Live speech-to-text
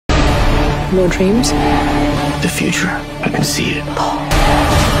more dreams? The future, I can see it.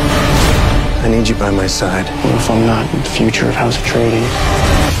 I need you by my side. What if I'm not in the future of House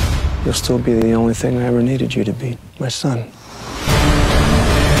Atreides? You'll still be the only thing I ever needed you to be. My son.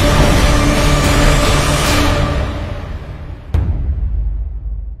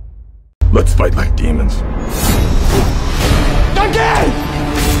 Let's fight like demons. Again!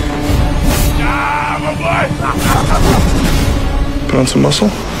 Ah, my boy! Put on some muscle?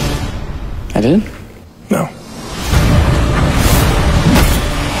 I did? No.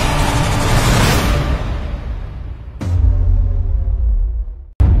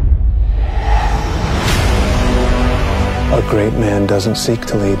 A great man doesn't seek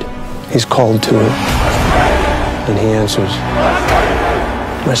to lead. He's called to it. And he answers.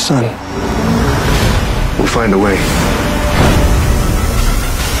 My son. We'll find a way.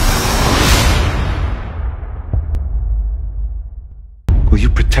 Will you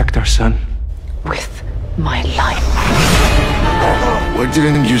protect our son? With my life. Why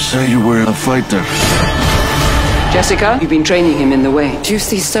didn't you say you were a fighter? Jessica, you've been training him in the way. Do you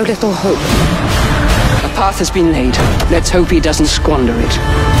see so little hope? A path has been laid. Let's hope he doesn't squander it.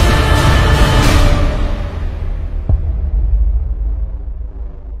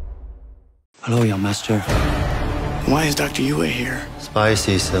 Hello, young master. Why is Dr. Yue here? Spice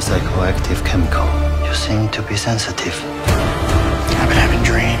is a psychoactive chemical. You seem to be sensitive. I've been having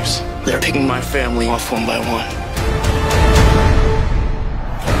dreams. They're picking my family off one by one.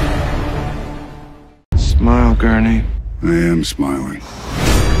 Smile, Gurney. I am smiling.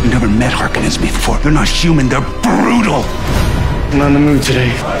 You never met Harkonnens before. They're not human, they're brutal. I'm not in the mood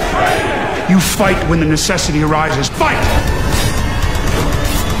today. You fight when the necessity arises. Fight!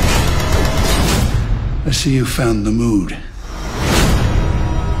 I see you found the mood.